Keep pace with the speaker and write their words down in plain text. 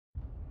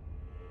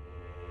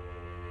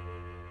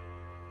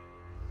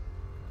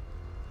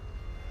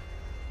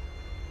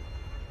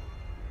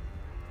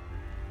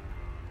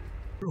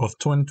of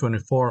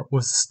 2024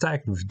 was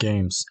stacked with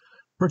games,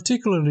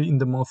 particularly in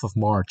the month of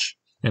March.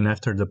 And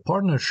after the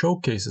partner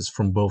showcases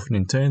from both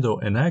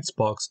Nintendo and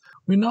Xbox,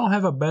 we now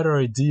have a better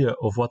idea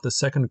of what the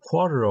second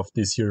quarter of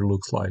this year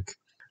looks like.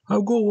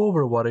 I'll go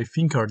over what I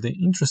think are the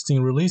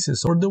interesting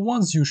releases or the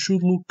ones you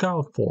should look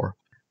out for,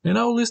 and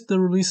I'll list the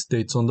release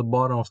dates on the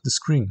bottom of the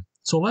screen.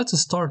 So let's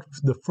start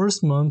with the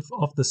first month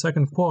of the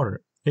second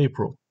quarter,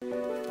 April.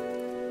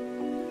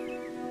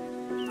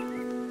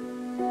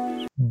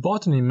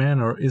 Botany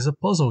Manor is a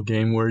puzzle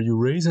game where you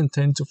raise and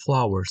tend to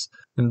flowers,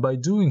 and by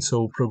doing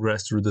so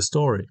progress through the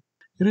story.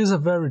 It is a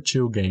very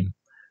chill game.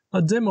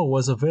 A demo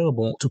was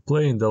available to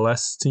play in the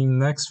last Steam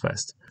Next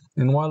Fest,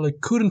 and while I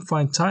couldn't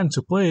find time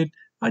to play it,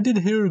 I did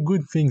hear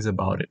good things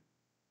about it.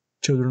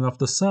 Children of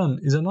the Sun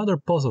is another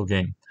puzzle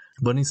game,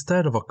 but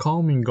instead of a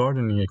calming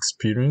gardening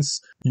experience,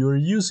 you are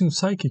using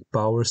psychic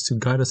powers to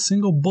guide a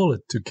single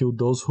bullet to kill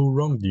those who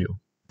wronged you.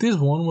 This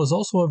one was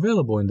also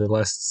available in the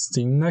last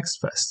Steam Next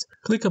Fest.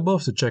 Click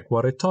above to check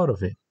what I thought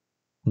of it.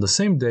 On the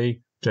same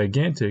day,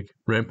 Gigantic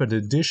Rampant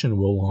Edition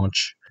will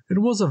launch. It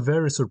was a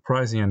very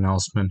surprising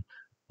announcement,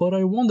 but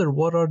I wonder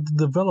what are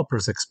the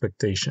developers'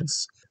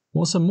 expectations.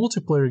 Once a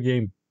multiplayer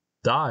game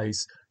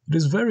dies, it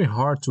is very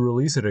hard to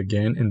release it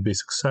again and be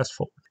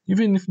successful,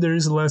 even if there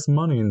is less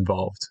money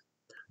involved.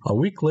 A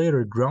week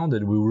later,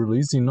 Grounded will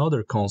release in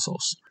other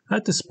consoles.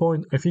 At this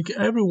point, I think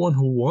everyone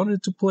who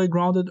wanted to play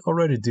Grounded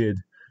already did,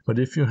 but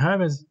if you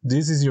haven't,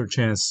 this is your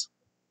chance.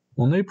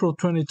 On April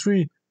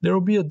 23, there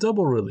will be a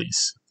double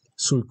release.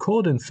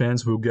 Suikoden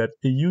fans will get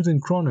Eiyuden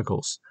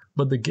Chronicles,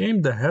 but the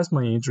game that has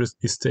my interest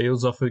is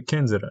Tales of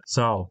Kenzera,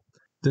 Zao.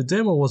 The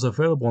demo was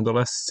available on the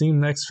last Steam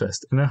Next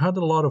Fest, and I had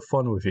a lot of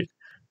fun with it.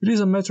 It is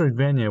a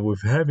Metroidvania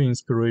with heavy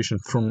inspiration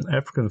from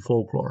African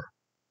folklore.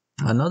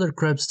 Another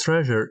Crab's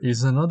Treasure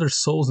is another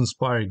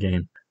Souls-inspired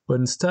game, but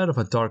instead of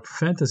a dark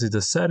fantasy,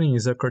 the setting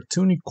is a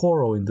cartoony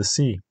coral in the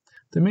sea.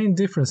 The main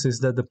difference is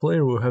that the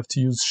player will have to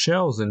use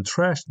shells and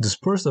trash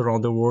dispersed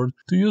around the world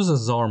to use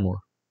as armor.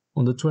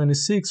 On the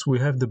 26th, we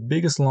have the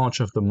biggest launch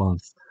of the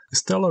month.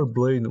 Stellar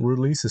Blade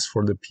releases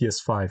for the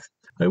PS5.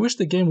 I wish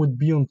the game would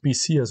be on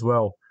PC as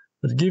well,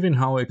 but given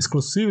how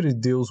exclusivity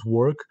deals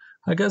work,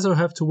 I guess I'll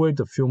have to wait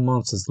a few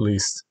months at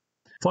least.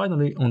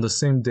 Finally, on the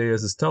same day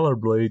as Stellar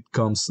Blade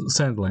comes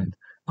Sandland,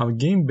 a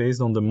game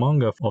based on the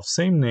manga of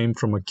same name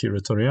from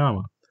Akira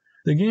Toriyama.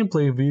 The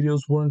gameplay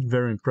videos weren't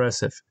very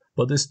impressive,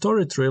 but the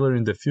story trailer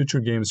in the Future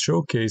Games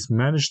Showcase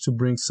managed to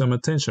bring some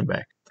attention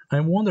back.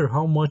 I wonder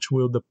how much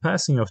will the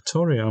passing of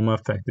Toriyama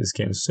affect this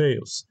game's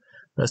sales.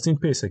 Rest in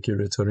peace,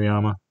 Akira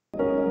Toriyama.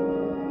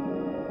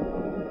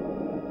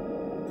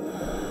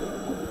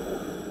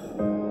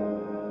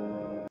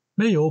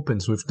 May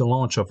opens with the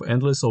launch of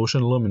Endless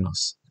Ocean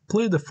Luminous.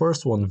 Played the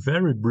first one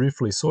very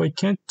briefly, so I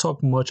can't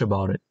talk much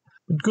about it,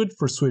 but good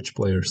for Switch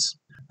players.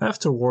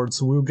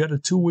 Afterwards, we'll get a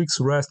 2 weeks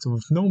rest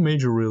with no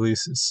major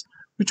releases,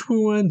 which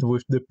will end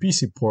with the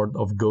PC port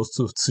of Ghost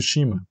of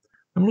Tsushima.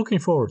 I'm looking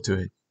forward to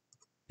it.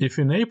 If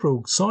in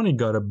April Sony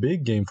got a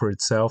big game for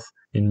itself,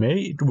 in May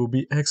it will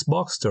be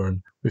Xbox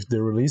turn with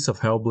the release of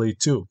Hellblade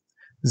 2.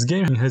 This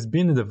game has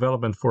been in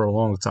development for a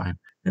long time,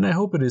 and I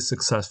hope it is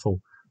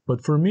successful,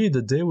 but for me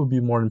the day will be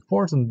more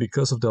important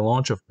because of the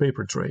launch of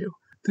Paper Trail.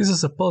 This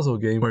is a puzzle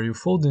game where you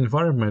fold the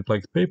environment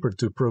like paper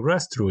to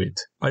progress through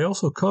it. I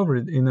also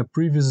covered it in a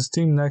previous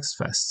Steam Next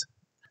Fest.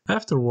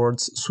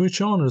 Afterwards,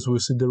 Switch owners will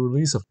see the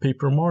release of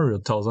Paper Mario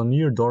Thousand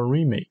Year Door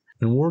Remake,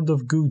 and World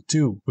of Goo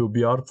 2 will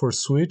be out for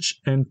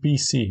Switch and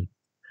PC.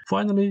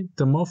 Finally,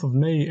 the month of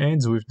May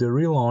ends with the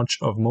relaunch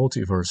of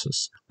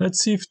Multiversus.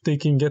 Let's see if they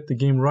can get the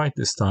game right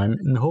this time,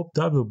 and hope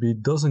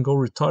WB doesn't go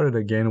retarded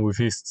again with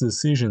his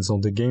decisions on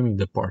the gaming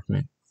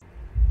department.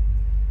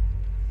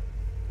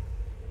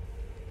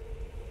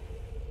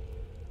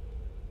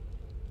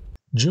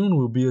 June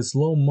will be a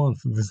slow month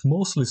with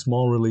mostly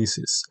small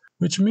releases,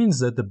 which means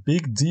that the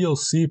big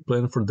DLC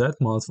planned for that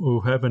month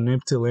will have an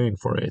empty lane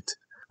for it.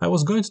 I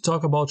was going to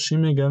talk about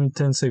Shin Megami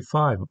Tensei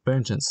 5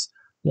 Vengeance,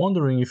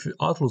 wondering if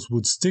Atlus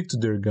would stick to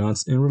their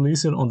guns and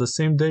release it on the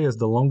same day as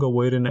the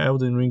long-awaited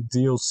Elden Ring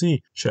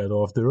DLC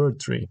Shadow of the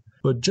Earth 3.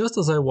 But just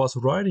as I was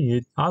writing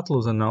it,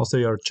 Atlus announced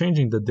they are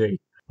changing the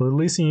date,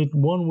 releasing it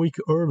 1 week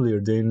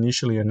earlier than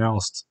initially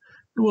announced.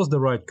 It was the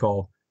right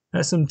call.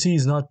 SMT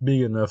is not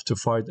big enough to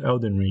fight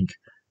Elden Ring,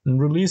 and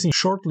releasing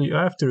shortly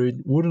after it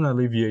wouldn't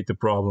alleviate the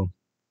problem.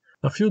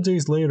 A few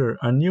days later,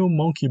 a new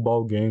Monkey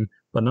Ball game,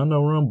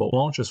 Banana Rumble,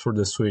 launches for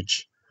the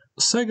Switch.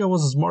 Sega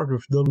was smart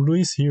with the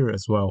release here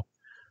as well.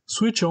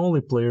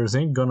 Switch-only players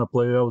ain't gonna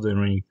play Elden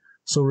Ring,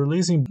 so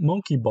releasing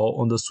Monkey Ball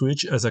on the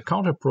Switch as a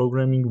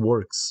counter-programming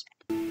works.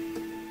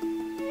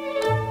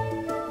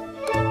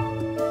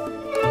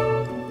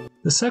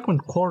 The second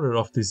quarter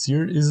of this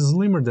year is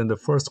slimmer than the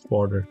first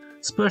quarter,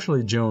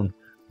 especially June,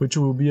 which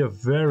will be a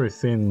very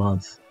thin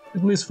month,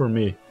 at least for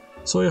me,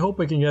 so I hope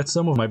I can get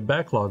some of my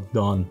backlog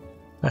done.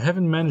 I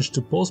haven't managed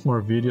to post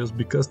more videos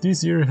because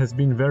this year has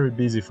been very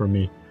busy for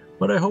me,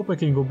 but I hope I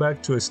can go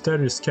back to a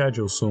steady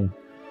schedule soon.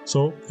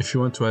 So, if you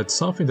want to add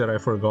something that I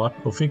forgot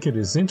or think it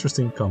is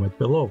interesting, comment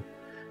below.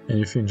 And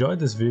if you enjoyed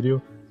this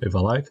video, leave a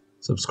like,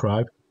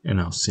 subscribe, and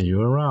I'll see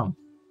you around.